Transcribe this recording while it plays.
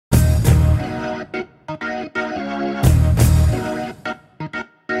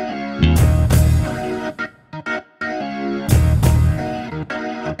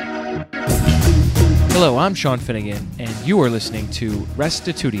Hello, I'm Sean Finnegan, and you are listening to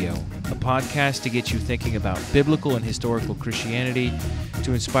Restitutio, a podcast to get you thinking about biblical and historical Christianity,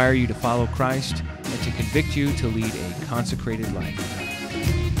 to inspire you to follow Christ, and to convict you to lead a consecrated life.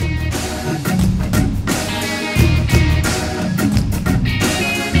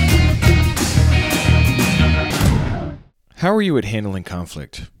 How are you at handling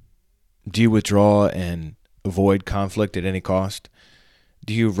conflict? Do you withdraw and avoid conflict at any cost?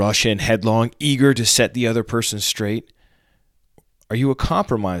 Do you rush in headlong, eager to set the other person straight? Are you a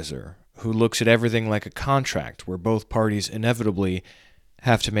compromiser who looks at everything like a contract where both parties inevitably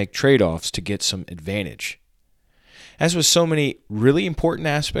have to make trade-offs to get some advantage? As with so many really important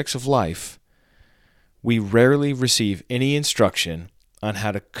aspects of life, we rarely receive any instruction on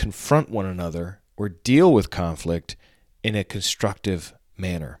how to confront one another or deal with conflict in a constructive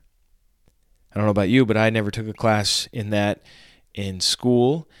manner. I don't know about you, but I never took a class in that in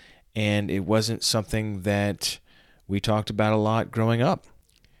school, and it wasn't something that we talked about a lot growing up.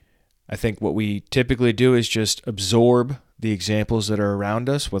 I think what we typically do is just absorb the examples that are around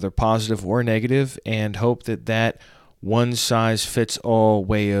us, whether positive or negative, and hope that that one-size-fits-all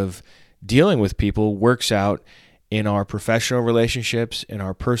way of dealing with people works out in our professional relationships, in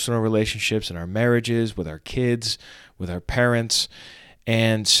our personal relationships, in our marriages, with our kids, with our parents.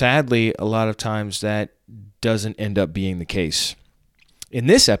 And sadly, a lot of times that doesn't end up being the case. In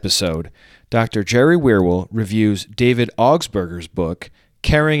this episode, Dr. Jerry Wierwille reviews David Augsburger's book,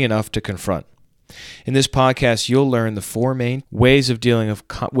 Caring Enough to Confront. In this podcast, you'll learn the four main ways of dealing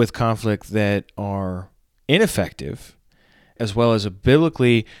with conflict that are ineffective, as well as a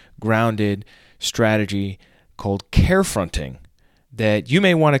biblically grounded strategy called carefronting that you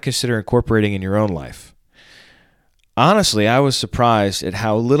may want to consider incorporating in your own life. Honestly, I was surprised at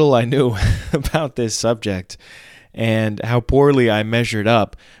how little I knew about this subject and how poorly I measured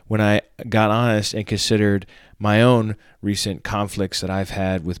up when I got honest and considered my own recent conflicts that I've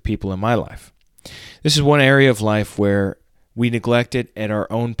had with people in my life. This is one area of life where we neglect it at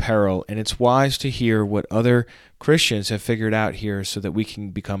our own peril, and it's wise to hear what other Christians have figured out here so that we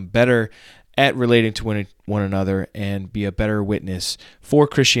can become better at relating to one another and be a better witness for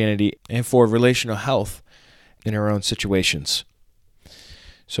Christianity and for relational health in our own situations.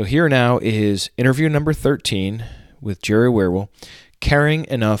 So here now is interview number 13 with Jerry Wierwille, Caring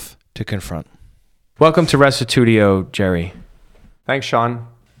Enough to Confront. Welcome to Restitutio, Jerry. Thanks, Sean.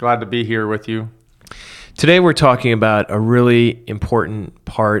 Glad to be here with you. Today we're talking about a really important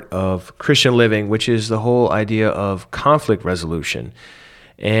part of Christian living, which is the whole idea of conflict resolution.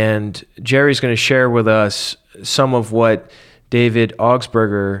 And Jerry's going to share with us some of what David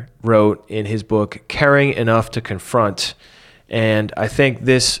Augsburger wrote in his book, Caring Enough to Confront. And I think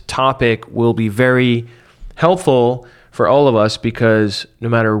this topic will be very helpful for all of us because no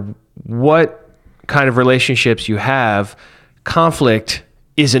matter what kind of relationships you have, conflict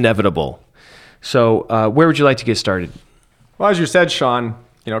is inevitable. So where would you like to get started? Well, as you said, Sean,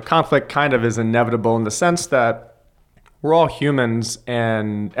 conflict kind of is inevitable in the sense that we're all humans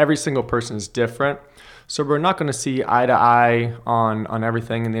and every single person is different. So we're not going to see eye to eye on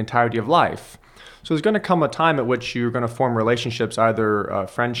everything in the entirety of life. So there's going to come a time at which you're going to form relationships, either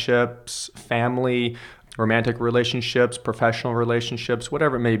friendships, family, romantic relationships, professional relationships,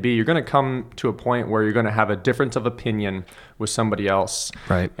 whatever it may be. You're going to come to a point where you're going to have a difference of opinion with somebody else.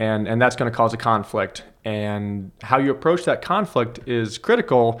 Right. And that's going to cause a conflict. And how you approach that conflict is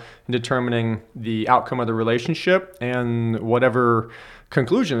critical in determining the outcome of the relationship and whatever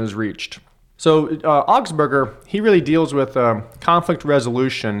conclusion is reached. So Augsburger, he really deals with conflict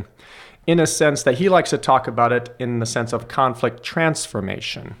resolution in a sense that he likes to talk about it in the sense of conflict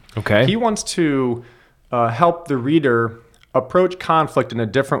transformation. Okay. He wants to help the reader approach conflict in a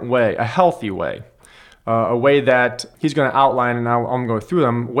different way, a healthy way, a way that he's going to outline, and I'm going to go through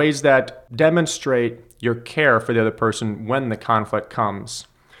them, ways that demonstrate your care for the other person when the conflict comes.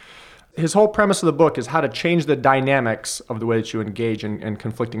 His whole premise of the book is how to change the dynamics of the way that you engage in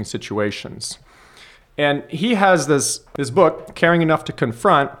conflicting situations. And he has this book, Caring Enough to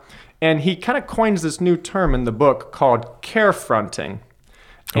Confront, and he kind of coins this new term in the book called carefronting.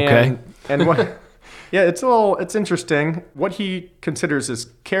 Okay. And what... Yeah, it's interesting. What he considers as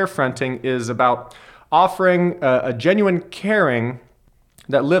carefronting is about offering a genuine caring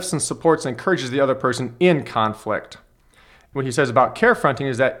that lifts and supports and encourages the other person in conflict. What he says about carefronting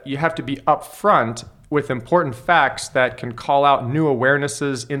is that you have to be upfront with important facts that can call out new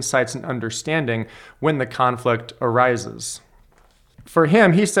awarenesses, insights, and understanding when the conflict arises. For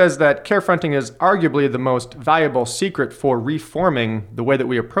him, he says that carefronting is arguably the most valuable secret for reforming the way that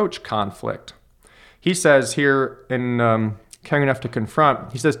we approach conflict. He says here in caring enough to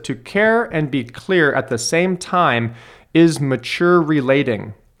confront. He says, to care and be clear at the same time is mature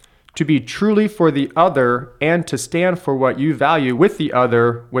relating. To be truly for the other and to stand for what you value with the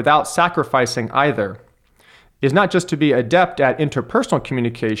other without sacrificing either is not just to be adept at interpersonal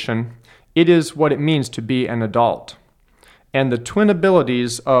communication, it is what it means to be an adult. And the twin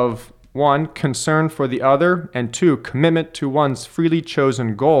abilities of 1, concern for the other, and 2, commitment to one's freely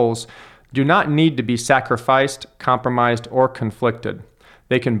chosen goals do not need to be sacrificed, compromised, or conflicted.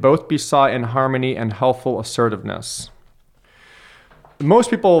 They can both be sought in harmony and healthful assertiveness. Most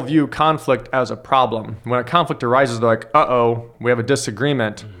people view conflict as a problem. When a conflict arises, they're like, uh-oh, we have a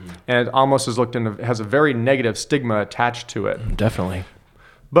disagreement. And it almost is has a very negative stigma attached to it. Definitely.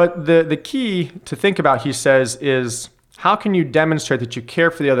 But the key to think about, he says, is how can you demonstrate that you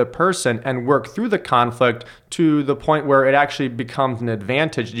care for the other person and work through the conflict to the point where it actually becomes an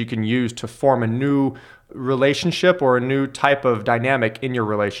advantage that you can use to form a new relationship or a new type of dynamic in your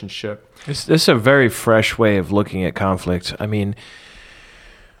relationship? This is a very fresh way of looking at conflict. I mean,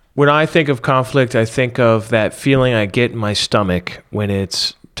 when I think of conflict, I think of that feeling I get in my stomach when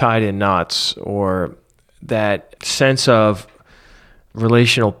it's tied in knots, or that sense of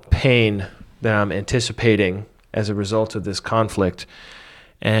relational pain that I'm anticipating as a result of this conflict.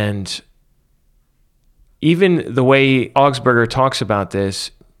 And even the way Augsburger talks about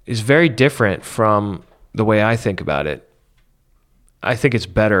this is very different from the way I think about it. I think it's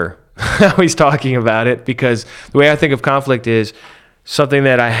better how he's talking about it, because the way I think of conflict is something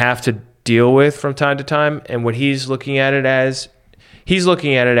that I have to deal with from time to time, and what he's looking at it as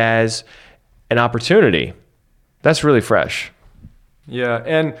an opportunity. That's really fresh. Yeah,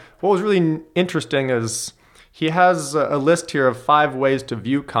 and what was really interesting is he has a list here of 5 ways to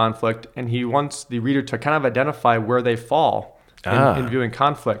view conflict, and he wants the reader to kind of identify where they fall in viewing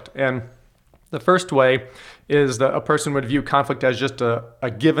conflict. And the first way is that a person would view conflict as just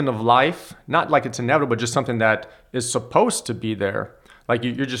a given of life, not like it's inevitable, but just something that is supposed to be there. Like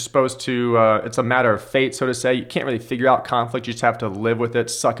you're just supposed to, it's a matter of fate, so to say. You can't really figure out conflict. You just have to live with it,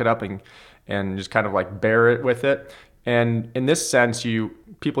 suck it up, and just kind of like bear it with it. And in this sense,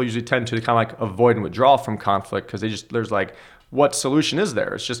 people usually tend to kind of like avoid and withdraw from conflict because there's like, what solution is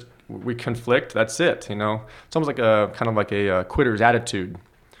there? It's just, we conflict, that's it, you know? It's almost like a quitter's attitude.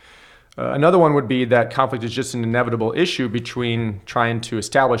 Another one would be that conflict is just an inevitable issue between trying to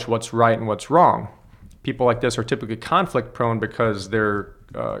establish what's right and what's wrong. People like this are typically conflict prone because they're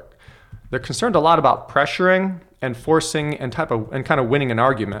concerned a lot about pressuring and forcing and kind of winning an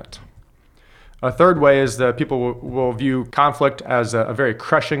argument. A third way is that people will view conflict as a very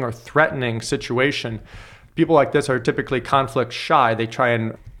crushing or threatening situation. People like this are typically conflict shy. They try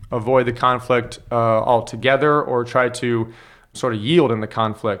and avoid the conflict altogether, or try to sort of yield in the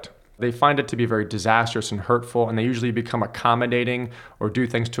conflict. They find it to be very disastrous and hurtful, and they usually become accommodating or do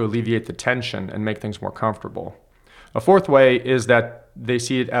things to alleviate the tension and make things more comfortable. A fourth way is that they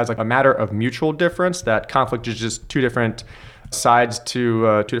see it as like a matter of mutual difference, that conflict is just two different sides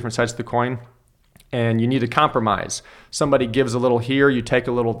to the coin, and you need to compromise. Somebody gives a little here, you take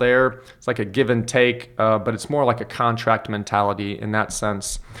a little there. It's like a give and take, but it's more like a contract mentality in that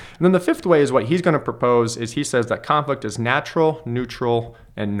sense. And then the fifth way is what he's going to propose is he says that conflict is natural, neutral,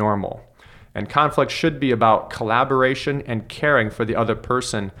 and normal. And conflict should be about collaboration and caring for the other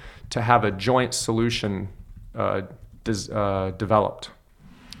person to have a joint solution developed.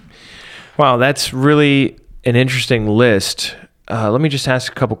 Wow, that's really an interesting list. Let me just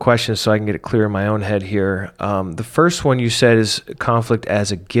ask a couple questions so I can get it clear in my own head here. The first one you said is conflict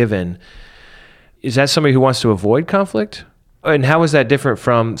as a given. Is that somebody who wants to avoid conflict? And how is that different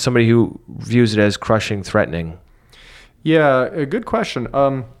from somebody who views it as crushing, threatening? Yeah, a good question.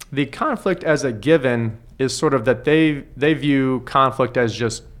 The conflict as a given is sort of that they view conflict as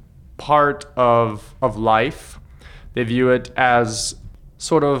just part of life. They view it as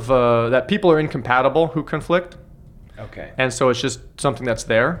sort of that people are incompatible who conflict. Okay. And so it's just something that's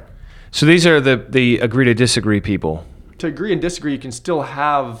there. So these are the agree to disagree people. To agree and disagree, you can still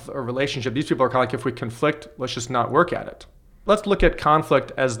have a relationship. These people are kind of like, if we conflict, let's just not work at it. Let's look at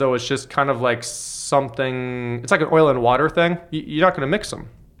conflict as though it's just kind of like something, it's like an oil and water thing. You're not going to mix them.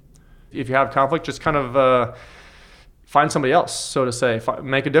 If you have conflict, just kind of find somebody else, so to say.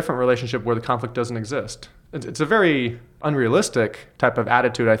 Make a different relationship where the conflict doesn't exist. It's a very unrealistic type of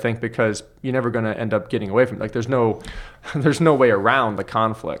attitude, I think, because you're never going to end up getting away from it. Like there's no way around the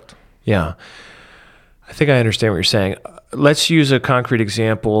conflict. Yeah. I think I understand what you're saying. Let's use a concrete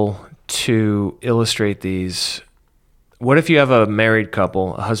example to illustrate these. What if you have a married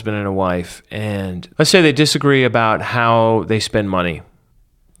couple, a husband and a wife, and let's say they disagree about how they spend money.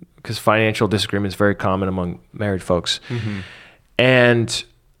 because financial disagreement is very common among married folks. And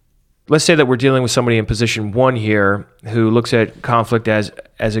let's say that we're dealing with somebody in position 1 here who looks at conflict as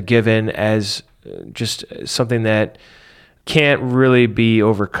a given, as just something that can't really be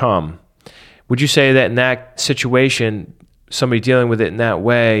overcome. Would you say that in that situation, somebody dealing with it in that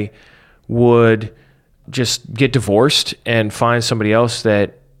way would just get divorced and find somebody else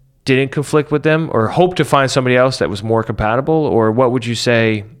that didn't conflict with them, or hope to find somebody else that was more compatible? Or what would you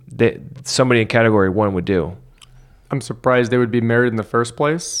say that somebody in category 1 would do? I'm surprised they would be married in the first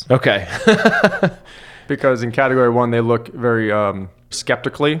place. Okay. Because in category 1, they look very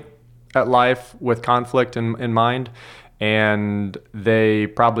skeptically at life with conflict in mind. And they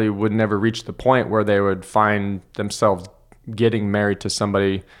probably would never reach the point where they would find themselves getting married to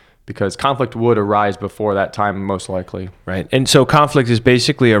somebody, because conflict would arise before that time, most likely. Right. And so conflict is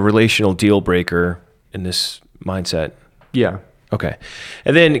basically a relational deal breaker in this mindset. Yeah. Okay.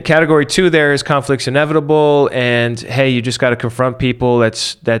 And then category 2 there is conflict's inevitable, and hey, you just got to confront people.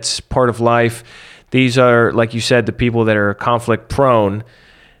 That's part of life. These are, like you said, the people that are conflict prone.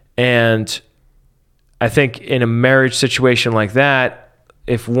 And I think in a marriage situation like that,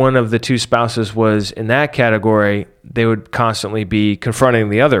 if one of the two spouses was in that category, they would constantly be confronting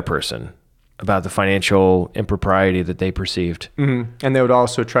the other person about the financial impropriety that they perceived. Mm-hmm. And they would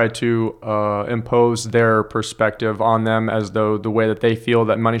also try to impose their perspective on them, as though the way that they feel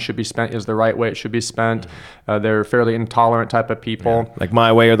that money should be spent is the right way it should be spent. They're fairly intolerant type of people. Yeah. Like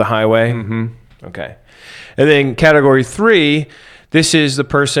my way or the highway? Mm-hmm. Okay. And then category 3, this is the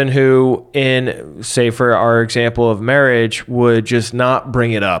person who, in, say, for our example of marriage, would just not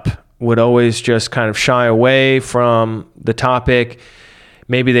bring it up, would always just kind of shy away from the topic.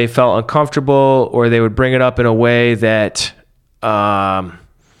 Maybe they felt uncomfortable, or they would bring it up in a way that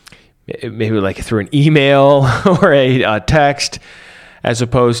maybe like through an email or a text, as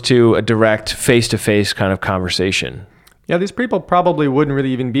opposed to a direct face-to-face kind of conversation. Yeah, these people probably wouldn't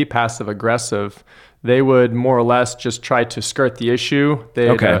really even be passive-aggressive. They would more or less just try to skirt the issue. They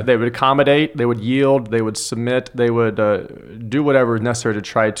would accommodate, they would yield, they would submit, they would do whatever is necessary to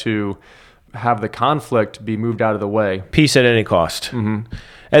try to have the conflict be moved out of the way. Peace at any cost. Mm-hmm.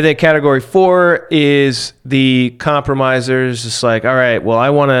 And then category 4 is the compromisers. It's like, all right,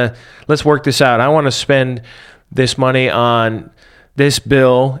 well, let's work this out. I want to spend this money on this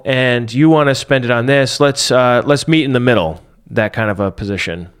bill, and you want to spend it on this. Let's meet in the middle. That kind of a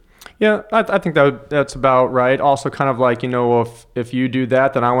position. Yeah, I think that's about right. Also, kind of like, if you do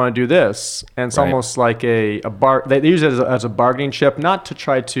that, then I want to do this, and it's almost like they use it as a bargaining chip, not to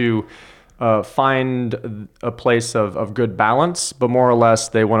try to find a place of good balance, but more or less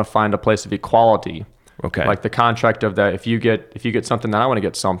they want to find a place of equality. Okay. Like the contract of that, if you get something, then I want to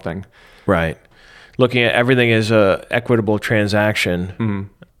get something. Right. Looking at everything as a equitable transaction. Mm-hmm.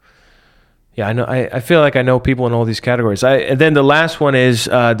 Yeah, I know. I feel like I know people in all these categories. And then the last one is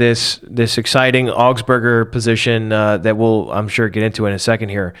this exciting Augsburger position that we'll, I'm sure, get into in a second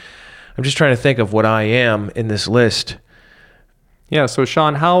here. I'm just trying to think of what I am in this list. Yeah. So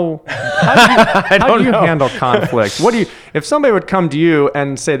Sean, how do you handle conflict? If somebody would come to you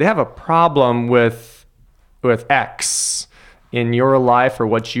and say they have a problem with X in your life or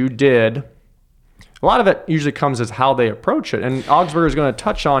what you did? A lot of it usually comes as how they approach it. And Augsburger is going to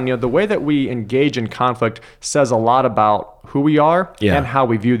touch on, the way that we engage in conflict says a lot about who we are and how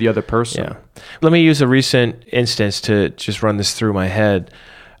we view the other person. Yeah. Let me use a recent instance to just run this through my head.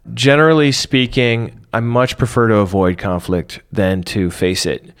 Generally speaking, I much prefer to avoid conflict than to face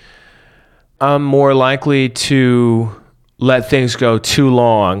it. I'm more likely to let things go too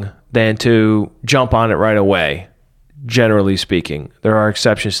long than to jump on it right away, generally speaking. There are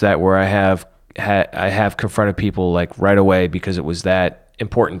exceptions to that where I have confronted people like right away because it was that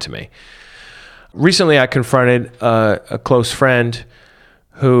important to me. Recently, I confronted a close friend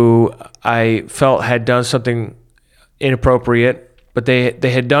who I felt had done something inappropriate, but they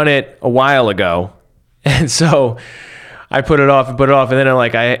had done it a while ago. And so I put it off, and then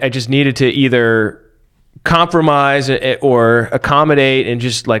I just needed to either compromise or accommodate and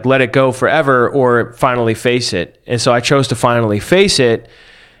just like let it go forever, or finally face it. And so I chose to finally face it,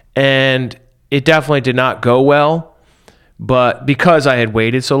 and it definitely did not go well, but because I had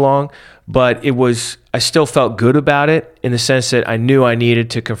waited so long, but I still felt good about it in the sense that I knew I needed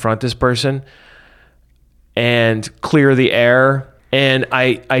to confront this person and clear the air. And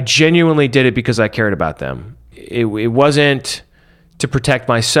I genuinely did it because I cared about them. It wasn't to protect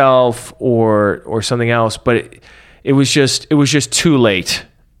myself or something else, but it was just too late.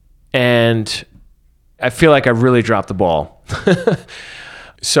 And I feel like I really dropped the ball.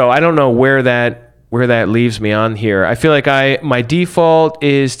 So I don't know where that where that leaves me on here. I feel like my default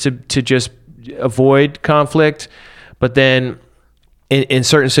is to just avoid conflict, but then in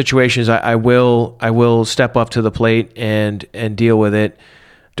certain situations, I will step up to the plate and deal with it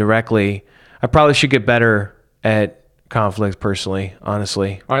directly. I probably should get better at conflict personally,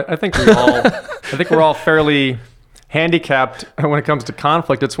 honestly. I think we're all fairly handicapped when it comes to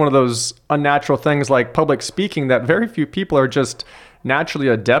conflict. It's one of those unnatural things like public speaking that very few people are just naturally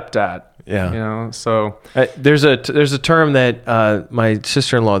adept at. Yeah. So there's a term that my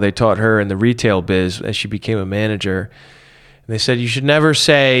sister-in-law, they taught her in the retail biz as she became a manager. And they said you should never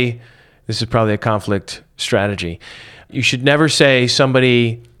say, this is probably a conflict strategy, you should never say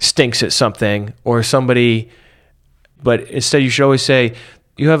somebody stinks at something but instead you should always say,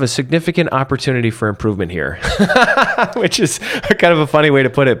 you have a significant opportunity for improvement here, which is kind of a funny way to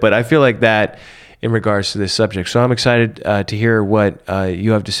put it, but I feel like that in regards to this subject. So I'm excited to hear what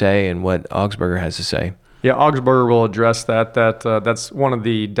you have to say and what Augsburger has to say. Yeah, Augsburger will address that. That's one of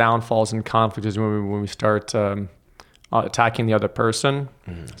the downfalls in conflict is when we start attacking the other person.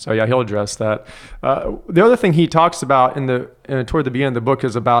 Mm-hmm. So yeah, he'll address that. The other thing he talks about toward the beginning of the book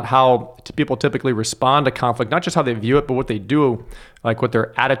is about how people typically respond to conflict, not just how they view it, but what they do, like what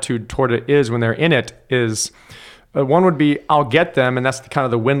their attitude toward it is when they're in it is. One would be, I'll get them, and that's kind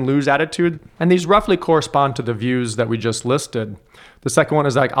of the win-lose attitude. And these roughly correspond to the views that we just listed. The second one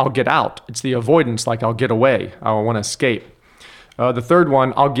is like, I'll get out. It's the avoidance, like I'll get away. I want to escape. The third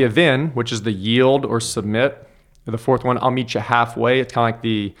one, I'll give in, which is the yield or submit. The fourth one, I'll meet you halfway. It's kind of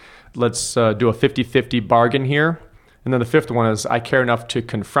like let's do a 50-50 bargain here. And then the fifth one is, I care enough to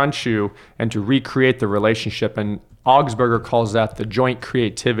confront you and to recreate the relationship. And Augsburger calls that the joint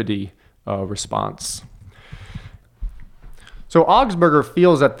creativity response. So Augsburger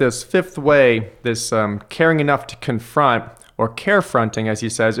feels that this fifth way, this caring enough to confront, or carefronting, as he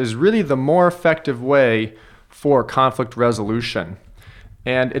says, is really the more effective way for conflict resolution.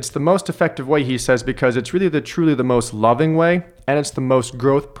 And it's the most effective way, he says, because it's really truly the most loving way, and it's the most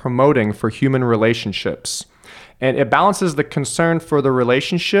growth promoting for human relationships. And it balances the concern for the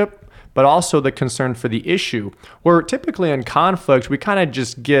relationship, but also the concern for the issue. Where typically in conflict, we kind of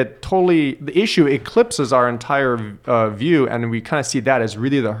just get the issue eclipses our entire view, and we kind of see that as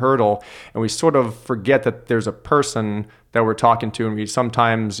really the hurdle, and we sort of forget that there's a person that we're talking to, and we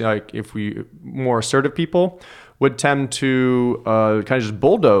sometimes, like if we more assertive people, would tend to kind of just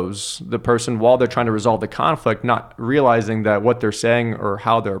bulldoze the person while they're trying to resolve the conflict, not realizing that what they're saying or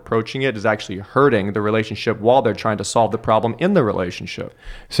how they're approaching it is actually hurting the relationship while they're trying to solve the problem in the relationship.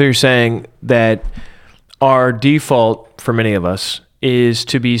 So you're saying that our default for many of us is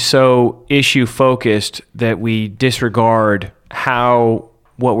to be so issue focused that we disregard how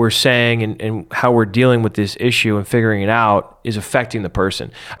what we're saying and how we're dealing with this issue and figuring it out is affecting the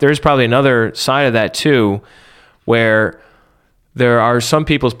person. There's probably another side of that too, where there are some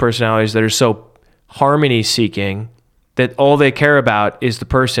people's personalities that are so harmony seeking that all they care about is the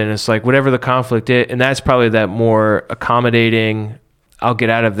person. It's like whatever the conflict is, and that's probably that more accommodating, I'll get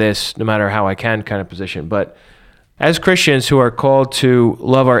out of this no matter how I can kind of position. But as Christians who are called to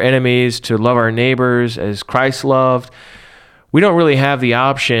love our enemies, to love our neighbors as Christ loved, we don't really have the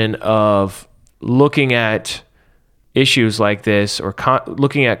option of looking at issues like this or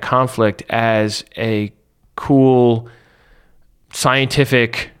looking at conflict as a cool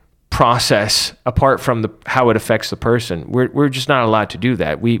scientific process apart from how it affects the person. We're just not allowed to do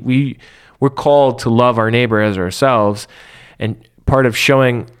that. We're called to love our neighbor as ourselves, and part of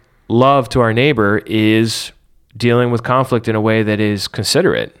showing love to our neighbor is dealing with conflict in a way that is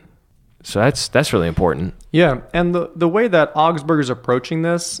considerate. So that's really important. Yeah, and the way that Augsburger is approaching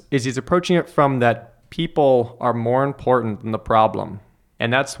this is he's approaching it from that people are more important than the problem.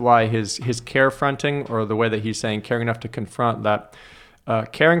 And that's why his carefronting, or the way that he's saying caring enough to confront, that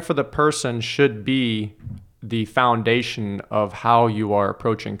caring for the person should be the foundation of how you are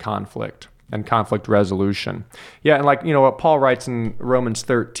approaching conflict and conflict resolution. Yeah, and like, what Paul writes in Romans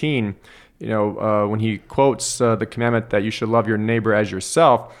 13, when he quotes the commandment that you should love your neighbor as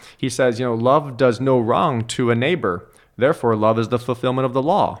yourself, he says, love does no wrong to a neighbor. Therefore, love is the fulfillment of the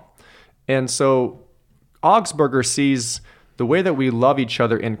law. And so Augsburger sees the way that we love each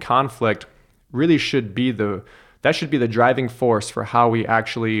other in conflict really should be the driving force for how we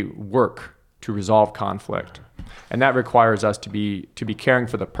actually work to resolve conflict. And that requires us to be caring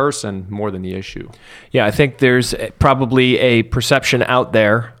for the person more than the issue. Yeah, I think there's probably a perception out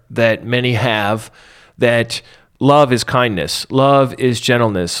there that many have that love is kindness, love is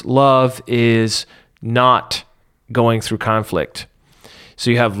gentleness, love is not going through conflict. So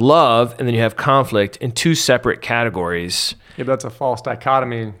you have love and then you have conflict in two separate categories. Yeah, that's a false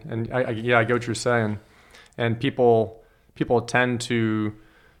dichotomy, and I get what you're saying. And people tend to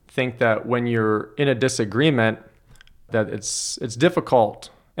think that when you're in a disagreement, that it's difficult,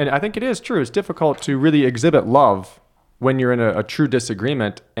 and I think it is true. It's difficult to really exhibit love when you're in a true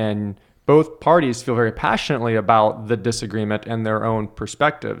disagreement, and both parties feel very passionately about the disagreement and their own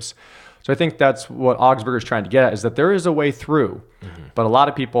perspectives. So I think that's what Augsburger is trying to get at, is that there is a way through, but a lot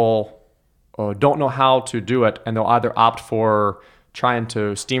of people don't know how to do it, and they'll either opt for trying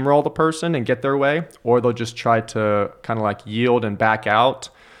to steamroll the person and get their way, or they'll just try to kind of like yield and back out,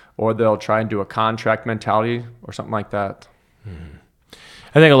 or they'll try and do a contract mentality or something like that.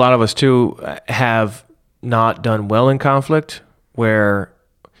 I think a lot of us too have not done well in conflict, where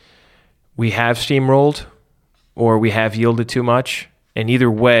we have steamrolled or we have yielded too much. And either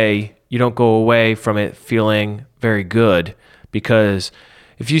way, you don't go away from it feeling very good, because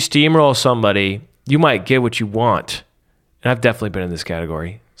if you steamroll somebody, you might get what you want. And I've definitely been in this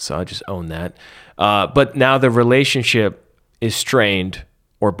category, so I just own that. But now the relationship is strained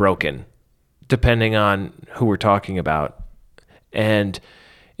or broken, depending on who we're talking about. And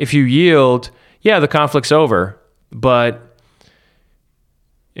if you yield, yeah, the conflict's over, but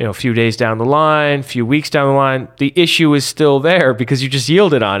a few days down the line, a few weeks down the line, the issue is still there because you just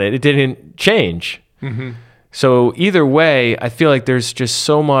yielded on it. It didn't change. Mm-hmm. So either way, I feel like there's just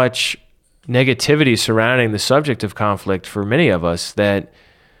so much negativity surrounding the subject of conflict for many of us that,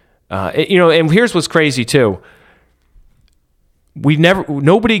 and here's what's crazy too.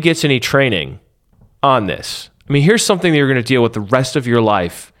 Nobody gets any training on this. I mean, here's something that you're going to deal with the rest of your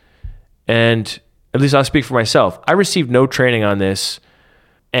life. And at least I'll speak for myself. I received no training on this.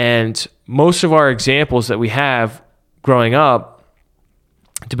 And most of our examples that we have growing up,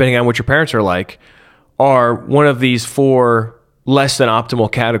 depending on what your parents are like, are one of these 4 less than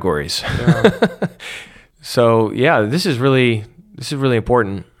optimal categories. Yeah. So yeah, this is really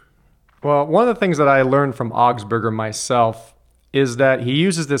important. Well, one of the things that I learned from Augsburger myself is that he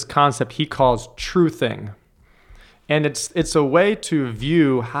uses this concept he calls truthing. And it's a way to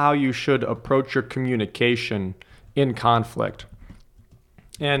view how you should approach your communication in conflict.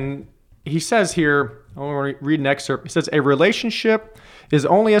 And he says here, I want to read an excerpt. He says, a relationship is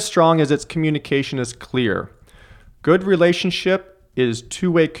only as strong as its communication is clear. Good relationship is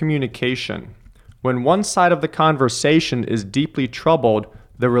two-way communication. When one side of the conversation is deeply troubled,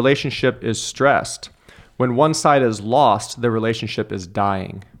 the relationship is stressed. When one side is lost, the relationship is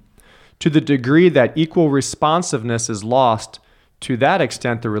dying. To the degree that equal responsiveness is lost, to that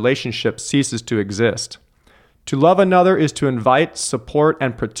extent the relationship ceases to exist. To love another is to invite, support,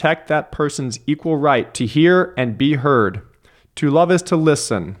 and protect that person's equal right to hear and be heard. To love is to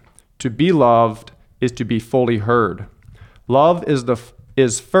listen. To be loved is to be fully heard. Love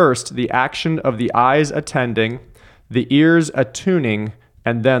is first the action of the eyes attending, the ears attuning,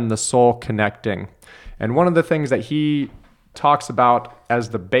 and then the soul connecting. And one of the things that he talks about as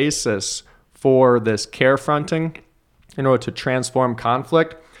the basis for this carefronting in order to transform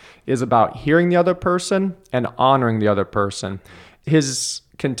conflict is about hearing the other person and honoring the other person. His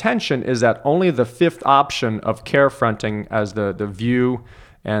contention is that only the 5th option of carefronting as the view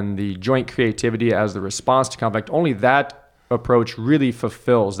and the joint creativity as the response to conflict, only that approach really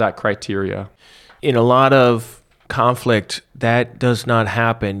fulfills that criteria. In a lot of conflict, that does not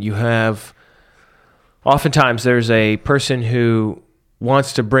happen. Oftentimes there's a person who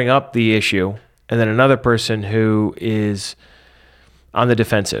wants to bring up the issue and then another person who is on the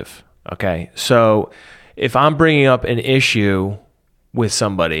defensive. Okay. So if I'm bringing up an issue with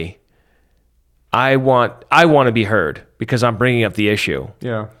somebody, I want to be heard because I'm bringing up the issue.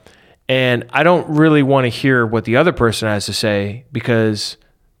 Yeah. And I don't really want to hear what the other person has to say because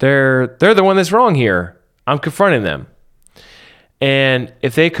they're the one that's wrong here. I'm confronting them. And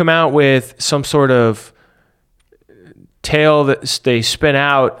if they come out with some sort of tale that they spin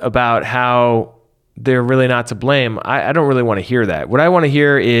out about how they're really not to blame, I don't really want to hear that. What I want to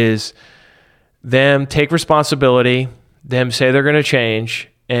hear is them take responsibility, them say they're going to change,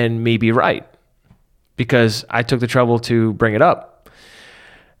 and me be right because I took the trouble to bring it up.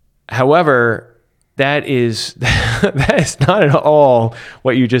 However, that is not at all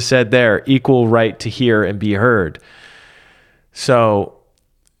what you just said there, equal right to hear and be heard. So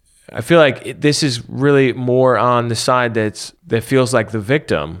I feel like this is really more on the side that feels like the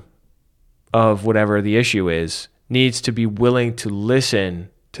victim of whatever the issue is needs to be willing to listen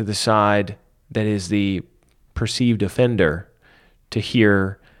to the side that is the perceived offender to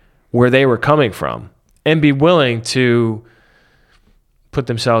hear where they were coming from and be willing to put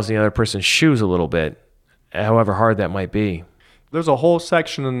themselves in the other person's shoes a little bit, however hard that might be. There's a whole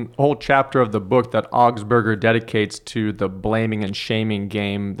section, a whole chapter of the book that Augsburger dedicates to the blaming and shaming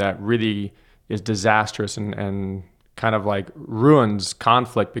game that really is disastrous and kind of like ruins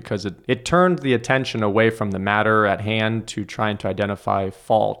conflict because it turned the attention away from the matter at hand to trying to identify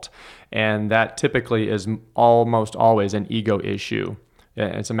fault. And that typically is almost always an ego issue.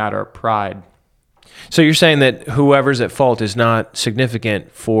 It's a matter of pride. So you're saying that whoever's at fault is not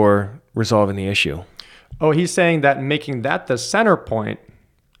significant for resolving the issue? Oh, he's saying that making that the center point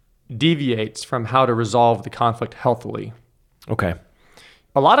deviates from how to resolve the conflict healthily. Okay.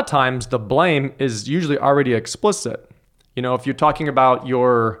 A lot of times the blame is usually already explicit. You know, if you're talking about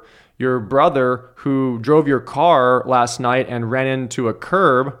your brother who drove your car last night and ran into a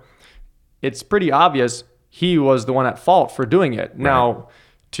curb, it's pretty obvious he was the one at fault for doing it. Right. Now,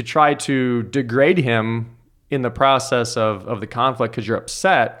 to try to degrade him in the process of the conflict because you're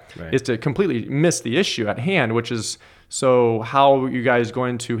upset is to completely miss the issue at hand, which is, so how are you guys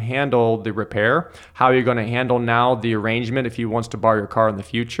going to handle the repair? How are you going to handle now the arrangement if he wants to borrow your car in the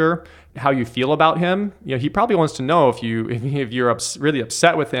future? How you feel about him? You know, he probably wants to know if you're really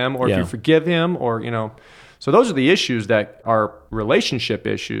upset with him or if you forgive him or, you know. So those are the issues that are relationship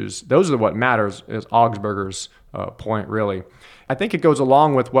issues. Those are what matters, is Augsburger's point, really. I think it goes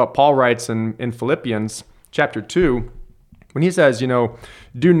along with what Paul writes in Philippians chapter 2, when he says, you know,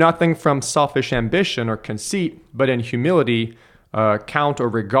 do nothing from selfish ambition or conceit, but in humility count or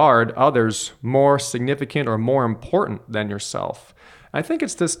regard others more significant or more important than yourself. I think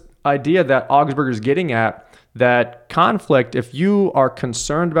it's this idea that Augsburger is getting at, that conflict, if you are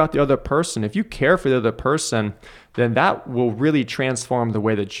concerned about the other person, if you care for the other person, then that will really transform the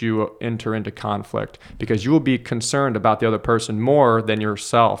way that you enter into conflict, because you will be concerned about the other person more than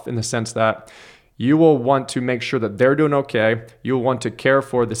yourself, in the sense that you will want to make sure that they're doing okay. You'll want to care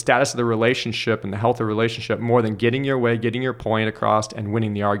for the status of the relationship and the health of the relationship more than getting your way, getting your point across, and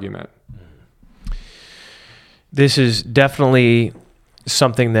winning the argument. This is definitely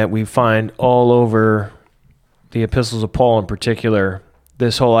something that we find all over the epistles of Paul in particular,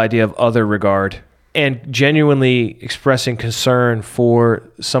 this whole idea of other regard and genuinely expressing concern for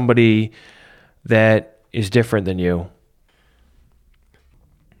somebody that is different than you.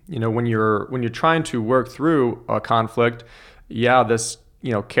 You know, when you're trying to work through a conflict, this,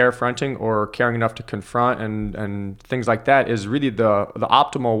 you know, carefronting or caring enough to confront and things like that is really the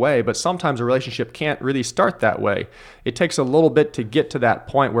optimal way. But sometimes a relationship can't really start that way. It takes a little bit to get to that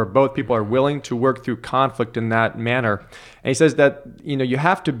point where both people are willing to work through conflict in that manner. And he says that, you know, you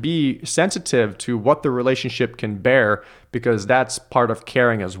have to be sensitive to what the relationship can bear, because that's part of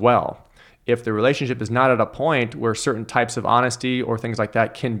caring as well. If the relationship is not at a point where certain types of honesty or things like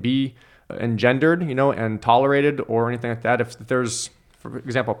that can be engendered, you know, and tolerated or anything like that, if there's, for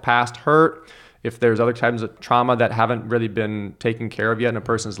example, past hurt, if there's other types of trauma that haven't really been taken care of yet in a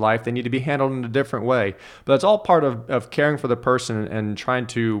person's life, they need to be handled in a different way. But that's all part of caring for the person and trying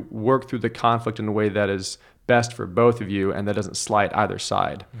to work through the conflict in a way that is best for both of you and that doesn't slight either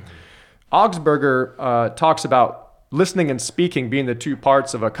side. Mm-hmm. Augsburger talks about listening and speaking being the two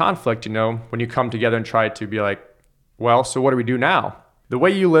parts of a conflict, you know, when you come together and try to be like, well, so what do we do now? The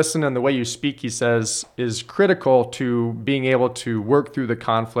way you listen and the way you speak, he says, is critical to being able to work through the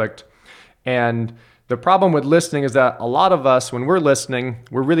conflict. And the problem with listening is that a lot of us, when we're listening,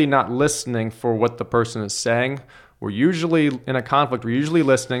 we're really not listening for what the person is saying. We're usually, in a conflict, we're usually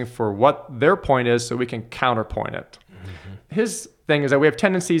listening for what their point is so we can counterpoint it. Mm-hmm. His thing is that we have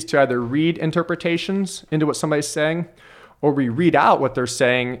tendencies to either read interpretations into what somebody's saying, or we read out what they're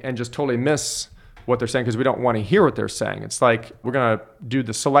saying and just totally miss what they're saying because we don't want to hear what they're saying. It's like we're going to do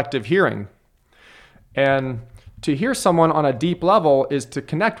the selective hearing. And to hear someone on a deep level is to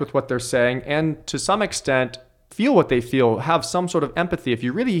connect with what they're saying and to some extent feel what they feel, have some sort of empathy. If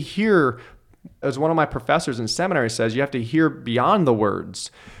you really hear, as one of my professors in seminary says, you have to hear beyond the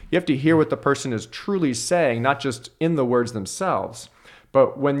words. You have to hear what the person is truly saying, not just in the words themselves.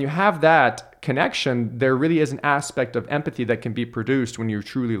 But when you have that connection, there really is an aspect of empathy that can be produced when you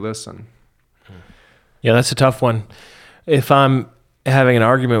truly listen. Yeah, that's a tough one. If I'm having an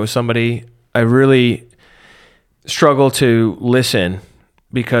argument with somebody, I really struggle to listen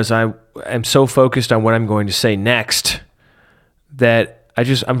because I am so focused on what I'm going to say next that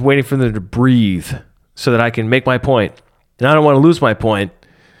I'm waiting for them to breathe so that I can make my point. And I don't want to lose my point.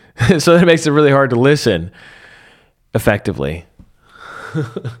 So that makes it really hard to listen effectively.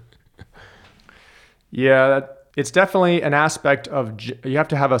 Yeah, it's definitely an aspect of, you have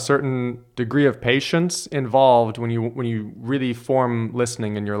to have a certain degree of patience involved when you really form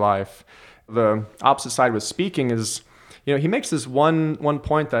listening in your life. The opposite side with speaking is, you know, he makes this one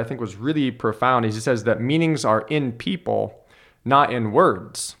point that I think was really profound. He says that meanings are in people, not in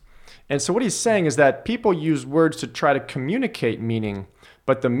words. And so what he's saying is that people use words to try to communicate meaning,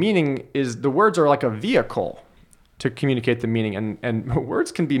 but the words are like a vehicle to communicate the meaning, and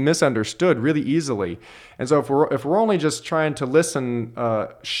words can be misunderstood really easily. And so if we're only just trying to listen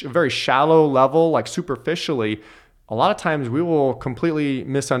very shallow level, like superficially, a lot of times we will completely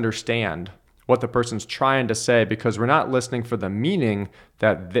misunderstand what the person's trying to say because we're not listening for the meaning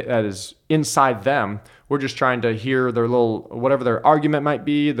that is inside them. We're just trying to hear their whatever their argument might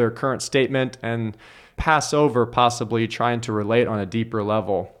be, their current statement, and pass over possibly trying to relate on a deeper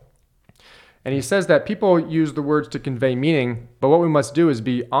level. And he says that people use the words to convey meaning, but what we must do is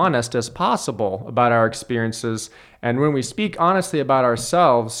be honest as possible about our experiences. And when we speak honestly about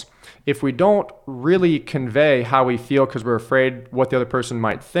ourselves, if we don't really convey how we feel because we're afraid what the other person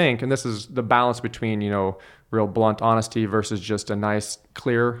might think, and this is the balance between, real blunt honesty versus just a nice,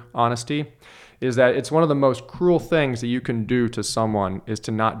 clear honesty, is that it's one of the most cruel things that you can do to someone is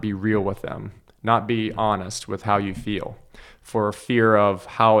to not be real with them, not be honest with how you feel, for fear of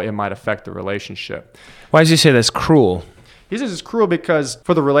how it might affect the relationship. Why does he say that's cruel? He says it's cruel because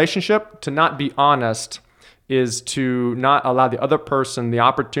for the relationship, to not be honest is to not allow the other person the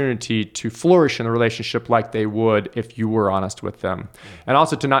opportunity to flourish in the relationship like they would if you were honest with them. And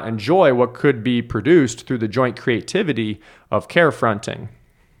also to not enjoy what could be produced through the joint creativity of carefronting.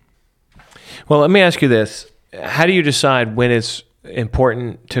 Well, let me ask you this. How do you decide when it's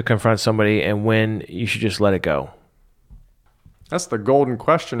important to confront somebody and when you should just let it go? That's the golden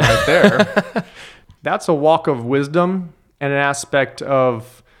question right there. That's a walk of wisdom and an aspect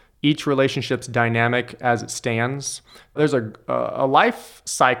of each relationship's dynamic as it stands. There's a life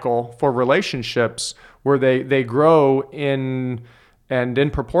cycle for relationships where they grow in and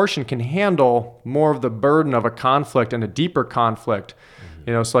in proportion can handle more of the burden of a conflict and a deeper conflict.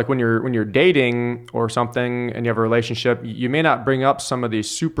 So like when you're dating or something and you have a relationship, you may not bring up some of these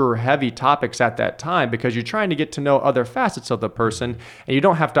super heavy topics at that time because you're trying to get to know other facets of the person, and you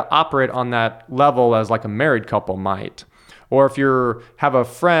don't have to operate on that level as like a married couple might. Or if you have a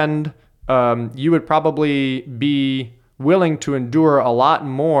friend, you would probably be willing to endure a lot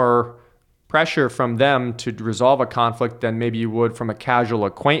more pressure from them to resolve a conflict than maybe you would from a casual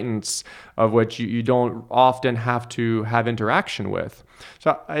acquaintance of which you don't often have to have interaction with.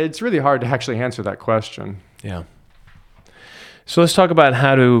 So it's really hard to actually answer that question. Yeah. So let's talk about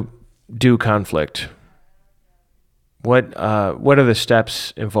how to do conflict. What are the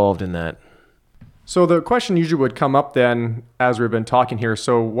steps involved in that? So the question usually would come up then as we've been talking here.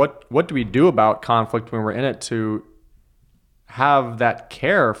 So what do we do about conflict when we're in it to have that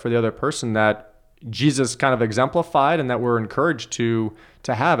care for the other person that Jesus kind of exemplified and that we're encouraged to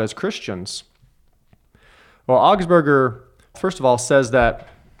have as Christians? Well, Augsburger, first of all, says that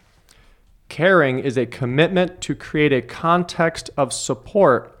caring is a commitment to create a context of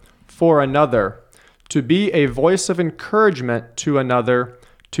support for another, to be a voice of encouragement to another,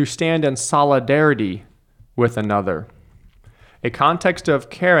 to stand in solidarity with another. A context of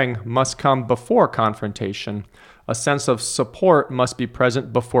caring must come before confrontation. A sense of support must be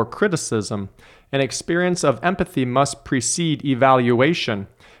present before criticism. An experience of empathy must precede evaluation.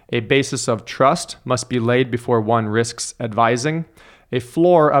 A basis of trust must be laid before one risks advising. A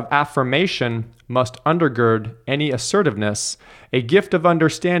floor of affirmation must undergird any assertiveness. A gift of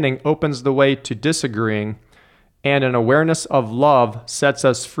understanding opens the way to disagreeing. And an awareness of love sets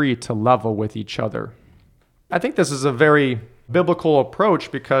us free to level with each other. I think this is a very biblical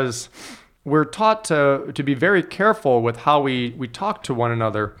approach because we're taught to be very careful with how we talk to one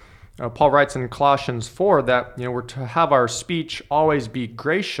another. Paul writes in Colossians 4 that we're to have our speech always be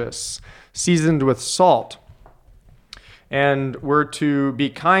gracious, seasoned with salt. And we're to be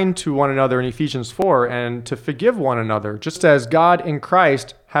kind to one another in Ephesians 4 and to forgive one another, just as God in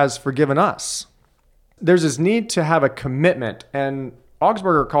Christ has forgiven us. There's this need to have a commitment, and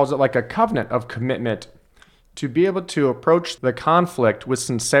Augsburger calls it like a covenant of commitment to be able to approach the conflict with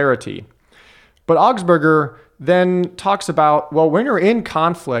sincerity. But Augsburger then talks about, when you're in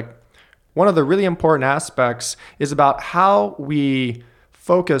conflict, one of the really important aspects is about how we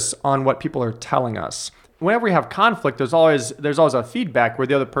focus on what people are telling us. Whenever we have conflict, there's always a feedback where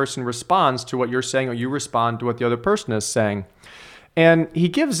the other person responds to what you're saying or you respond to what the other person is saying. And he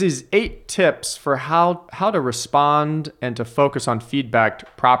gives these 8 tips for how to respond and to focus on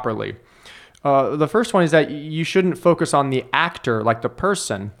feedback properly. The first one is that you shouldn't focus on the actor, like the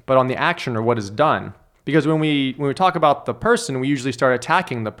person, but on the action or what is done. Because when we talk about the person, we usually start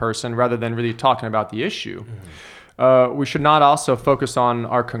attacking the person rather than really talking about the issue. Mm-hmm. We should not also focus on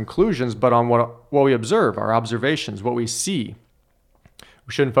our conclusions, but on what we observe, our observations, what we see. We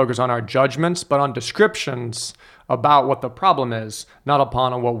We shouldn't focus on our judgments, but on descriptions about what the problem is, not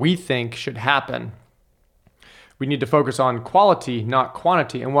upon what we think should happen. We need to focus on quality, not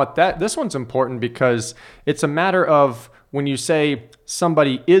quantity. And this one's important because it's a matter of when you say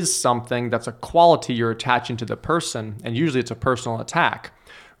somebody is something, that's a quality you're attaching to the person, and usually it's a personal attack.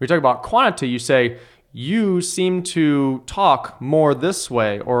 When you talk about quantity, you say, you seem to talk more this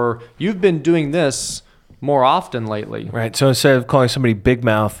way, or you've been doing this more often lately. Right. So instead of calling somebody big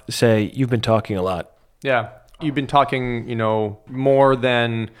mouth, say, you've been talking a lot. Yeah. You've been talking, more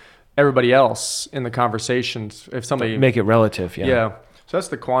than everybody else in the conversations. If somebody make it relative, yeah. So that's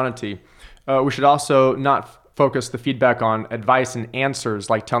the quantity. We should also not focus the feedback on advice and answers,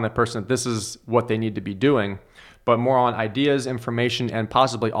 like telling the person that this is what they need to be doing, but more on ideas, information, and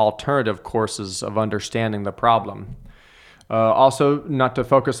possibly alternative courses of understanding the problem. Also, not to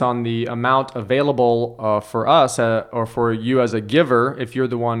focus on the amount available for us or for you as a giver, if you're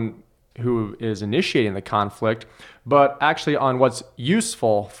the one who is initiating the conflict, but actually on what's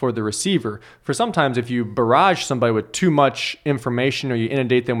useful for the receiver. For sometimes if you barrage somebody with too much information or you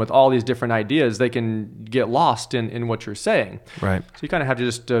inundate them with all these different ideas, they can get lost in what you're saying. Right. So you kind of have to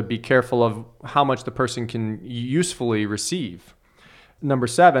just be careful of how much the person can usefully receive. Number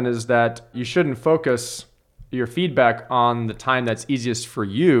 7 is that you shouldn't focus your feedback on the time that's easiest for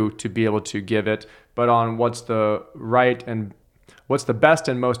you to be able to give it, but on what's the best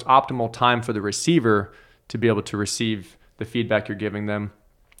and most optimal time for the receiver to be able to receive the feedback you're giving them.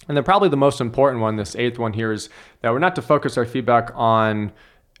 And then probably the most important one, this 8th one here, is that we're not to focus our feedback on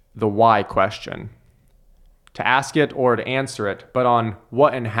the why question, to ask it or to answer it, but on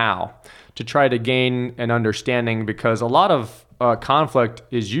what and how, to try to gain an understanding, because a lot of conflict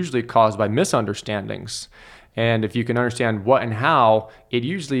is usually caused by misunderstandings. And if you can understand what and how, it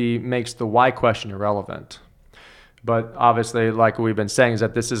usually makes the why question irrelevant. But obviously, like we've been saying, is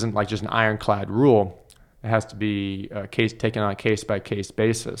that this isn't like just an ironclad rule. It has to be taken on a case-by-case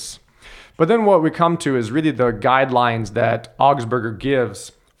basis. But then what we come to is really the guidelines that Augsburger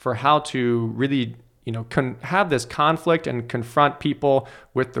gives for how to really, have this conflict and confront people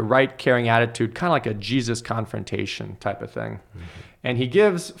with the right caring attitude, kind of like a Jesus confrontation type of thing. Mm-hmm. And he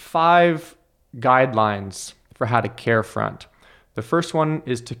gives 5 guidelines for how to carefront. The first one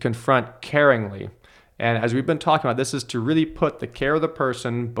is to confront caringly. And as we've been talking about, this is to really put the care of the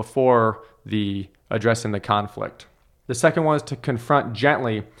person before the addressing the conflict. The second one is to confront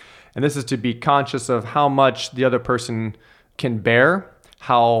gently. And this is to be conscious of how much the other person can bear,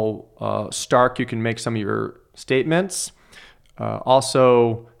 how stark you can make some of your statements.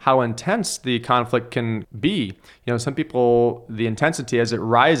 Also, how intense the conflict can be. Some people, the intensity as it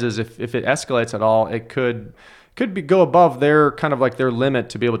rises, if it escalates at all, it could go above their kind of like their limit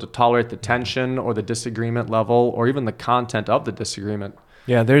to be able to tolerate the tension or the disagreement level or even the content of the disagreement.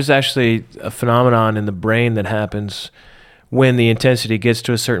 Yeah, there's actually a phenomenon in the brain that happens when the intensity gets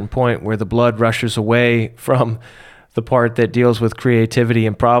to a certain point where the blood rushes away from the part that deals with creativity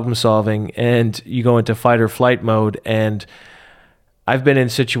and problem solving, and you go into fight or flight mode. And I've been in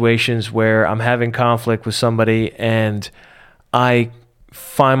situations where I'm having conflict with somebody and I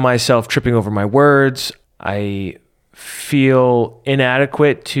find myself tripping over my words. I feel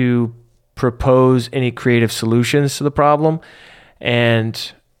inadequate to propose any creative solutions to the problem.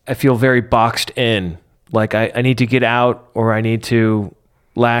 And I feel very boxed in, like I need to get out or I need to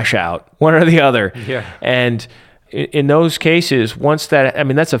lash out, one or the other. Yeah. And in those cases,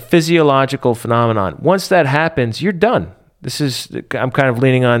 that's a physiological phenomenon. Once that happens, you're done. I'm kind of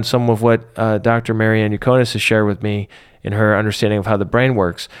leaning on some of what Dr. Marianne Yukonis has shared with me in her understanding of how the brain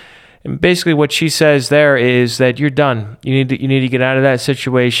works. And basically what she says there is that you're done. You need to get out of that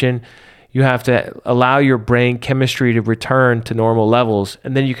situation. You have to allow your brain chemistry to return to normal levels,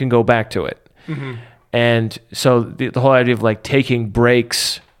 and then you can go back to it. Mm-hmm. And so the whole idea of like taking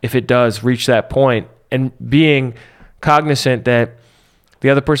breaks, if it does reach that point, and being cognizant that the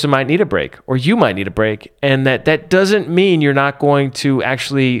other person might need a break, or you might need a break, and that doesn't mean you're not going to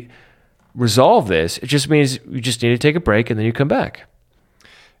actually resolve this. It just means you just need to take a break, and then you come back.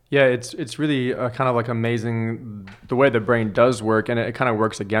 Yeah, it's really kind of like amazing the way the brain does work, and it kind of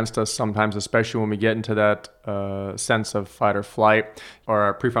works against us sometimes, especially when we get into that sense of fight or flight, or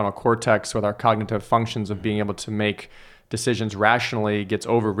our prefrontal cortex with our cognitive functions of being able to make decisions rationally gets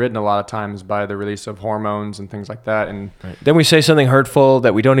overridden a lot of times by the release of hormones and things like that. And right. Then we say something hurtful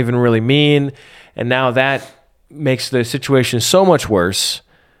that we don't even really mean, and now that makes the situation so much worse.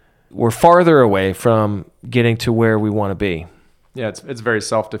 We're farther away from getting to where we want to be. Yeah, it's very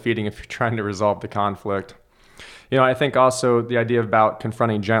self-defeating if you're trying to resolve the conflict. I think also the idea about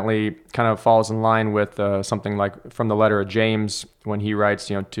confronting gently kind of falls in line with something like from the letter of James when he writes,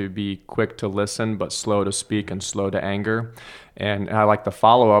 to be quick to listen, but slow to speak and slow to anger. And I like the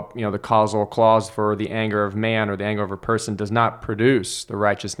follow-up, the causal clause for the anger of man or the anger of a person does not produce the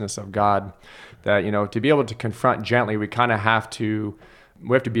righteousness of God. That, to be able to confront gently, we kind of have to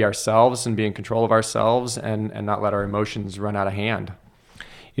be ourselves and be in control of ourselves and not let our emotions run out of hand.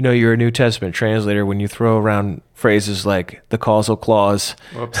 You're a New Testament translator when you throw around phrases like the causal clause.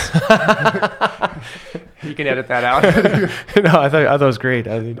 Whoops. You can edit that out. No, I thought it was great.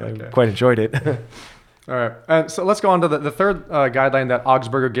 I quite enjoyed it. All right. So let's go on to the third guideline that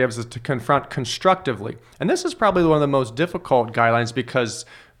Augsburger gives is to confront constructively. And this is probably one of the most difficult guidelines because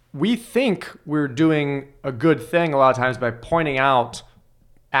we think we're doing a good thing a lot of times by pointing out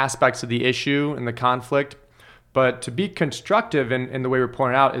aspects of the issue and the conflict. But to be constructive in the way we're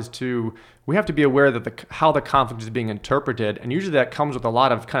pointing out is we have to be aware that how the conflict is being interpreted. And usually that comes with a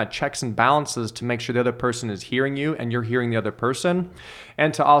lot of kind of checks and balances to make sure the other person is hearing you and you're hearing the other person.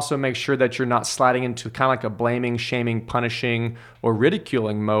 And to also make sure that you're not sliding into kind of like a blaming, shaming, punishing, or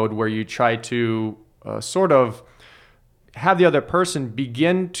ridiculing mode where you try to sort of have the other person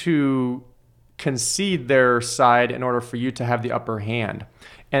begin to concede their side in order for you to have the upper hand.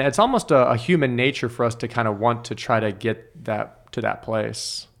 And it's almost a human nature for us to kind of want to try to get that to that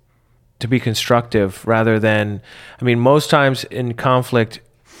place. To be constructive rather than, most times in conflict,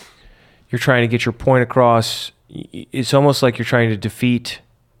 you're trying to get your point across. It's almost like you're trying to defeat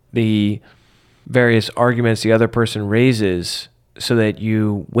the various arguments the other person raises so that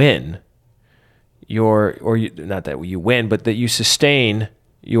you win. Not that you win, but that you sustain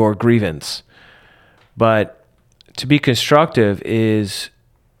your grievance. But to be constructive is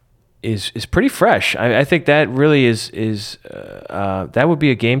pretty fresh. I think that really is that would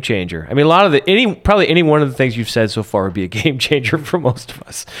be a game changer. A lot of probably any one of the things you've said so far would be a game changer for most of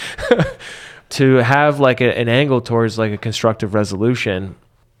us. To have like an angle towards like a constructive resolution,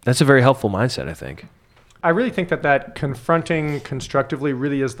 that's a very helpful mindset, I think. I really think that confronting constructively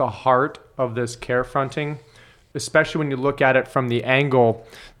really is the heart of this carefronting, especially when you look at it from the angle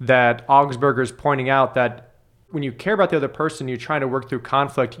that Augsburger is pointing out that when you care about the other person, you're trying to work through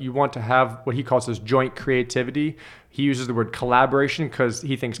conflict, you want to have what he calls this joint creativity. He uses the word collaboration because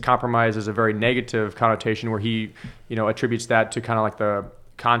he thinks compromise is a very negative connotation where he, attributes that to kind of like the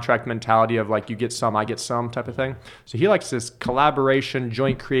contract mentality of like you get some, I get some type of thing. So he likes this collaboration,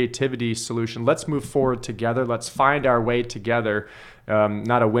 joint creativity solution. Let's move forward together. Let's find our way together.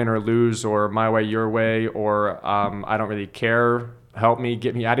 Not a win or lose or my way, your way, or I don't really care. Help me,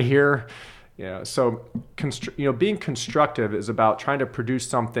 get me out of here. So being constructive is about trying to produce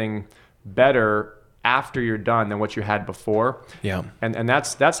something better after you're done than what you had before. Yeah. And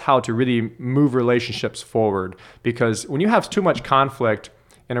that's how to really move relationships forward. Because when you have too much conflict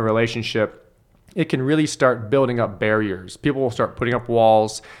in a relationship, it can really start building up barriers. People will start putting up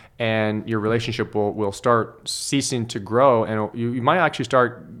walls and your relationship will start ceasing to grow. And you might actually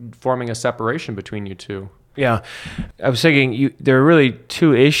start forming a separation between you two. Yeah. I was thinking there are really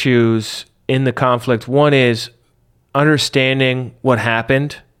two issues in the conflict. One is understanding what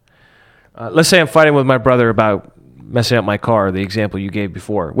happened. Let's say I'm fighting with my brother about messing up my car, the example you gave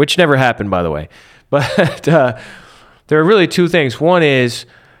before, which never happened, by the way. But there are really two things. One is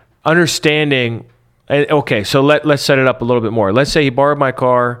understanding. Okay, so let's set it up a little bit more. Let's say he borrowed my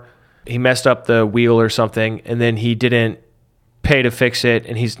car, he messed up the wheel or something, and then he didn't pay to fix it,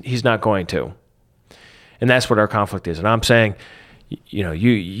 and he's not going to. And that's what our conflict is. And I'm saying,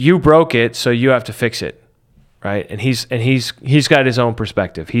 you broke it, so you have to fix it, right? And he's got his own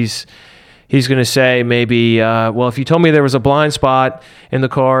perspective. He's going to say maybe, well, if you told me there was a blind spot in the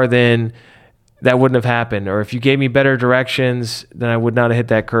car, then that wouldn't have happened. Or if you gave me better directions, then I would not have hit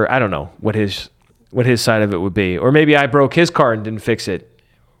that curve. I don't know what his side of it would be. Or maybe I broke his car and didn't fix it.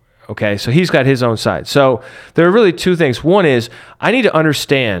 Okay, so he's got his own side. So there are really two things. One is I need to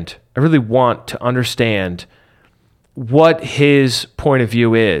understand. I really want to understand what his point of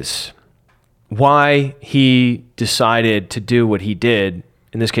view is, why he decided to do what he did,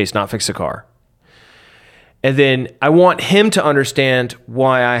 in this case, not fix the car. And then I want him to understand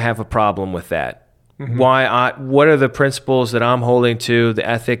why I have a problem with that. Mm-hmm. What are the principles that I'm holding to, the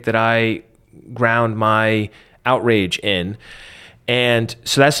ethic that I ground my outrage in. And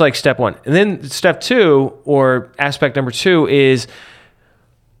so that's like step one. And then step two, or aspect number two, is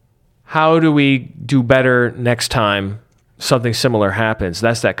how do we do better next time something similar happens?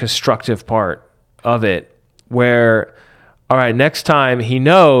 That's that constructive part of it, where, all right, next time he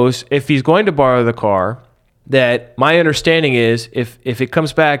knows if he's going to borrow the car, that my understanding is if it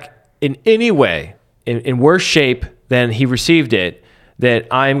comes back in any way in worse shape than he received it, that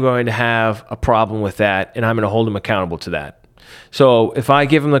I'm going to have a problem with that, and I'm going to hold him accountable to that. So if I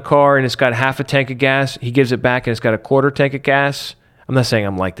give him the car and it's got half a tank of gas, he gives it back and it's got a quarter tank of gas. I'm not saying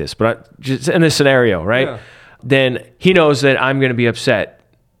I'm like this, but just in this scenario, right? Yeah. Then he knows that I'm going to be upset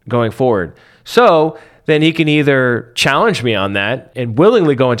going forward. So then he can either challenge me on that and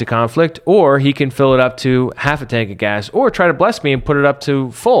willingly go into conflict, or he can fill it up to half a tank of gas, or try to bless me and put it up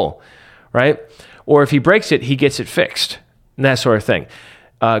to full, right? Or if he breaks it, he gets it fixed, and that sort of thing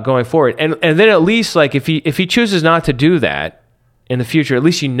going forward. And then at least, like, if he chooses not to do that in the future, at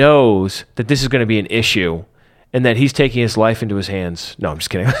least he knows that this is going to be an issue and that he's taking his life into his hands. No, I'm just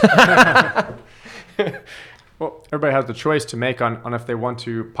kidding. Well, everybody has the choice to make on if they want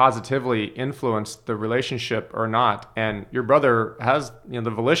to positively influence the relationship or not. And your brother has, the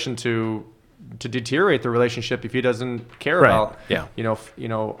volition to deteriorate the relationship if he doesn't care about,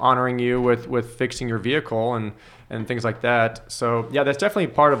 honoring you with fixing your vehicle and things like that. So yeah, that's definitely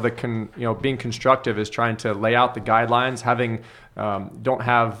part of the being constructive, is trying to lay out the guidelines, having don't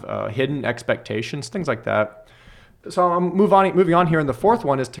have hidden expectations, things like that. So I'm moving on here, and the fourth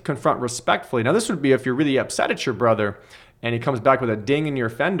one is to confront respectfully. Now this would be if you're really upset at your brother and he comes back with a ding in your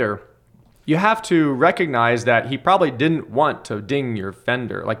fender. You have to recognize that he probably didn't want to ding your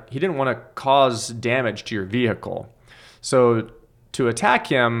fender. Like, he didn't want to cause damage to your vehicle. So to attack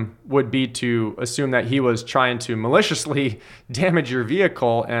him would be to assume that he was trying to maliciously damage your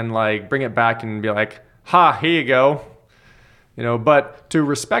vehicle and like bring it back and be like, ha, here you go. But to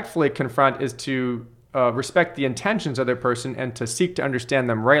respectfully confront is to respect the intentions of their person and to seek to understand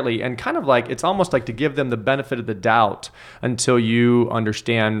them rightly, and kind of like, it's almost like to give them the benefit of the doubt until you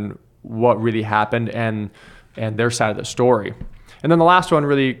understand what really happened and their side of the story. And then the last one,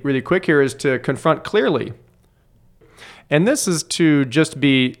 really, really quick here, is to confront clearly. And this is to just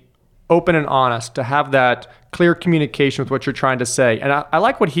be open and honest, to have that clear communication with what you're trying to say. And I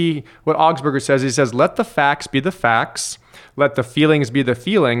like what Augsburger says. He says, let the facts be the facts, let the feelings be the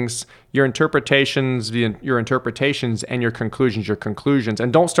feelings, your interpretations be your interpretations, and your conclusions,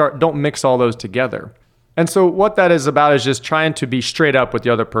 and don't mix all those together. And so what that is about is just trying to be straight up with the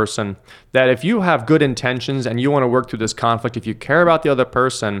other person, that if you have good intentions and you want to work through this conflict, if you care about the other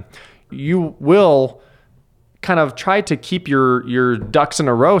person, you will kind of try to keep your ducks in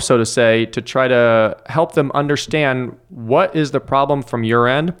a row, so to say, to try to help them understand what is the problem from your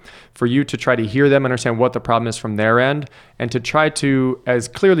end, for you to try to hear them, understand what the problem is from their end, and to try to, as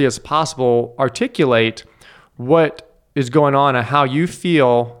clearly as possible, articulate what is going on and how you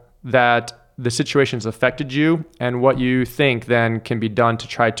feel that the situation's affected you, and what you think then can be done to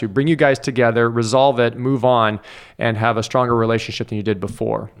try to bring you guys together, resolve it, move on, and have a stronger relationship than you did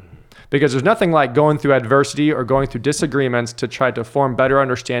before. Because there's nothing like going through adversity or going through disagreements to try to form better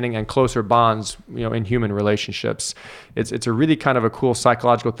understanding and closer bonds, in human relationships. It's a really kind of a cool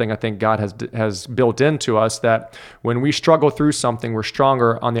psychological thing I think God has built into us, that when we struggle through something, we're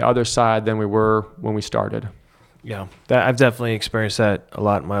stronger on the other side than we were when we started. Yeah, I've definitely experienced that a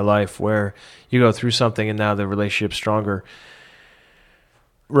lot in my life, where you go through something and now the relationship's stronger.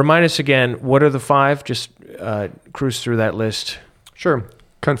 Remind us again, what are the 5? Just cruise through that list. Sure.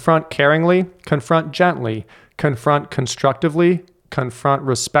 Confront caringly, confront gently, confront constructively, confront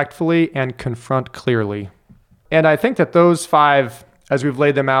respectfully, and confront clearly. And I think that those 5, as we've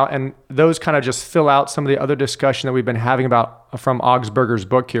laid them out, and those kind of just fill out some of the other discussion that we've been having about from Augsburger's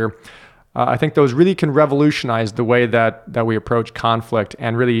book here. I think those really can revolutionize the way that we approach conflict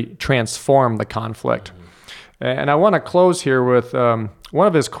and really transform the conflict. And I want to close here with one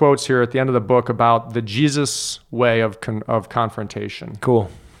of his quotes here at the end of the book about the Jesus way of confrontation.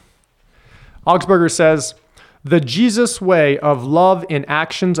 Cool. Augsburger says, "The Jesus way of love in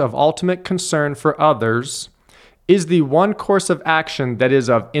actions of ultimate concern for others is the one course of action that is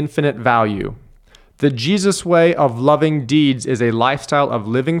of infinite value. The Jesus way of loving deeds is a lifestyle of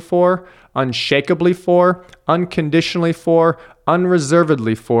living for, unshakably for, unconditionally for,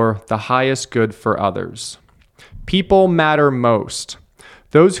 unreservedly for the highest good for others. People matter most.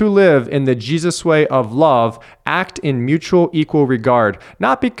 Those who live in the Jesus way of love act in mutual equal regard,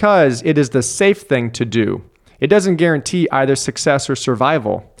 not because it is the safe thing to do. It doesn't guarantee either success or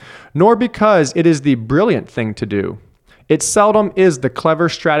survival, nor because it is the brilliant thing to do. It seldom is the clever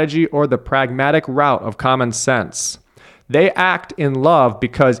strategy or the pragmatic route of common sense. They act in love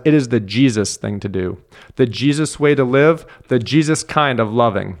because it is the Jesus thing to do, the Jesus way to live, the Jesus kind of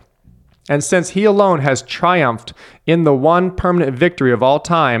loving. And since he alone has triumphed in the one permanent victory of all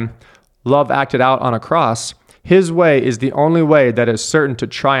time, love acted out on a cross, his way is the only way that is certain to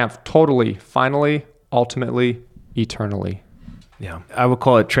triumph totally, finally, ultimately, eternally." Yeah. I would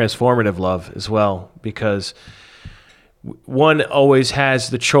call it transformative love as well, because one always has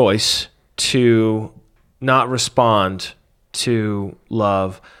the choice to not respond to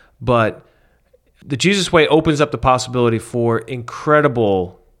love, but the Jesus way opens up the possibility for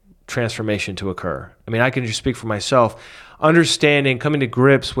incredible transformation to occur. I mean, I can just speak for myself. Understanding, coming to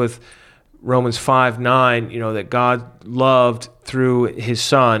grips with Romans 5:9, that God loved through his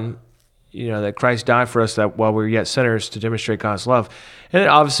Son, that Christ died for us that while we were yet sinners to demonstrate God's love. And then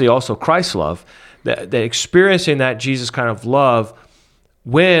obviously also Christ's love, that experiencing that Jesus kind of love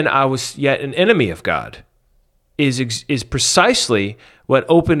when I was yet an enemy of God is precisely what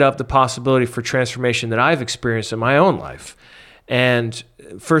opened up the possibility for transformation that I've experienced in my own life and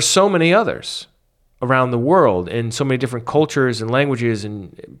for so many others around the world in so many different cultures and languages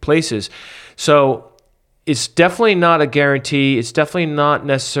and places. So it's definitely not a guarantee. It's definitely not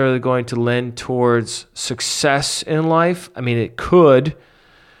necessarily going to lend towards success in life. I mean, it could,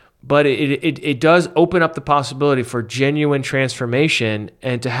 but it does open up the possibility for genuine transformation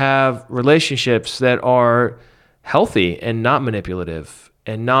and to have relationships that are healthy and not manipulative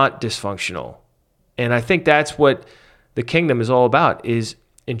and not dysfunctional. And I think that's what the kingdom is all about, is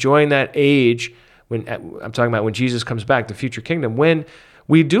enjoying that age when I'm talking about when Jesus comes back, the future kingdom, when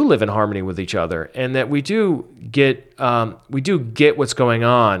we do live in harmony with each other and that we do get what's going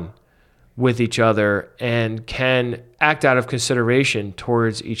on with each other and can act out of consideration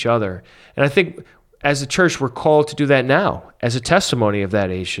towards each other. And I think as a church, we're called to do that now as a testimony of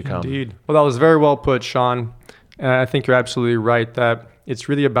that age to come. Indeed. Well, that was very well put, Sean. And I think you're absolutely right that it's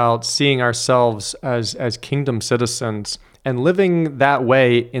really about seeing ourselves as kingdom citizens and living that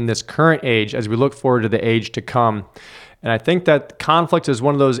way in this current age as we look forward to the age to come. And I think that conflict is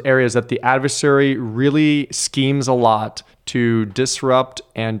one of those areas that the adversary really schemes a lot to disrupt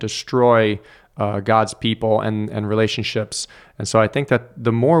and destroy God's people and relationships. And so I think that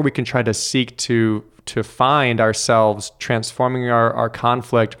the more we can try to seek to find ourselves transforming our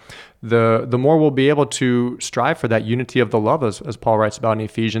conflict, the more we'll be able to strive for that unity of the love, as Paul writes about in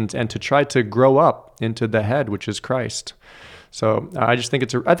Ephesians, and to try to grow up into the head, which is Christ. So I just think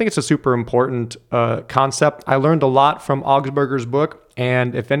it's a super important concept. I learned a lot from Augsburger's book,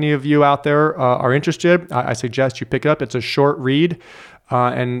 and if any of you out there are interested, I suggest you pick it up. It's a short read,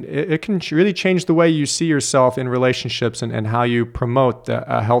 and it can really change the way you see yourself in relationships and how you promote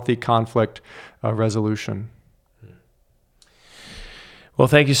a healthy conflict resolution. Well,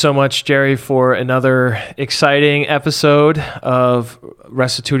 thank you so much, Jerry, for another exciting episode of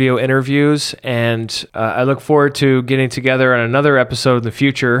Restitutio Interviews, and I look forward to getting together on another episode in the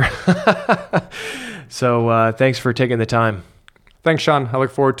future. So thanks for taking the time. Thanks, Sean. I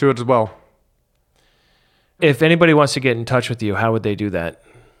look forward to it as well. If anybody wants to get in touch with you, how would they do that?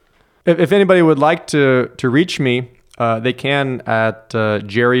 If anybody would like to reach me, they can at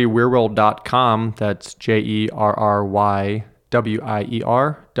jerrywierwille.com. That's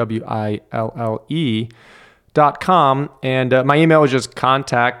JerryWierwille.com. And my email is just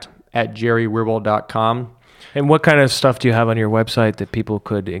contact@jerrywierwille.com. And what kind of stuff do you have on your website that people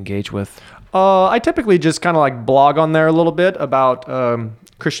could engage with? I typically just kind of like blog on there a little bit about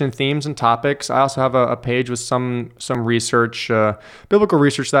Christian themes and topics. I also have a page with some research, biblical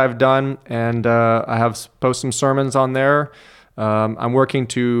research that I've done, and I have posted some sermons on there. I'm working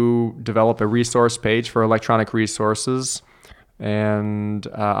to develop a resource page for electronic resources. And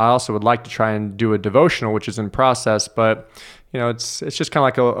I also would like to try and do a devotional, which is in process, but it's just kind of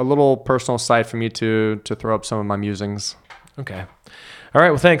like a little personal site for me to throw up some of my musings. Okay. All right.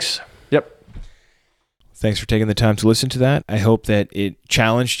 Well, thanks. Yep. Thanks for taking the time to listen to that. I hope that it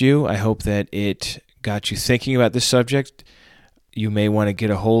challenged you. I hope that it got you thinking about this subject. You may want to get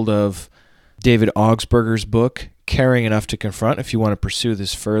a hold of David Augsburger's book, Caring Enough to Confront, if you want to pursue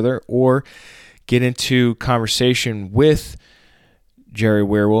this further, or get into conversation with Jerry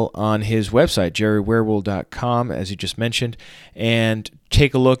Wierwille on his website, jerrywierwille.com, as you just mentioned, and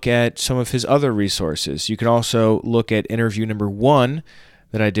take a look at some of his other resources. You can also look at interview number 1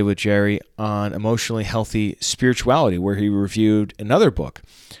 that I did with Jerry on emotionally healthy spirituality, where he reviewed another book,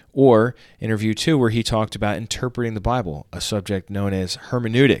 or interview 2, where he talked about interpreting the Bible, a subject known as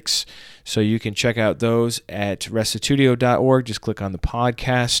hermeneutics. So you can check out those at restitutio.org. Just click on the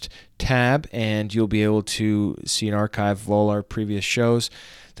podcast tab, and you'll be able to see an archive of all our previous shows.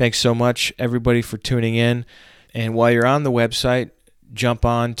 Thanks so much, everybody, for tuning in. And while you're on the website, jump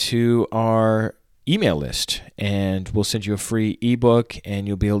on to our email list, and we'll send you a free ebook, and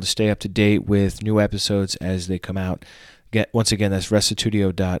you'll be able to stay up to date with new episodes as they come out. Once again, that's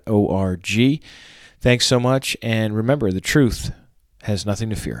restitutio.org. Thanks so much, and remember, the truth has nothing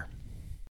to fear.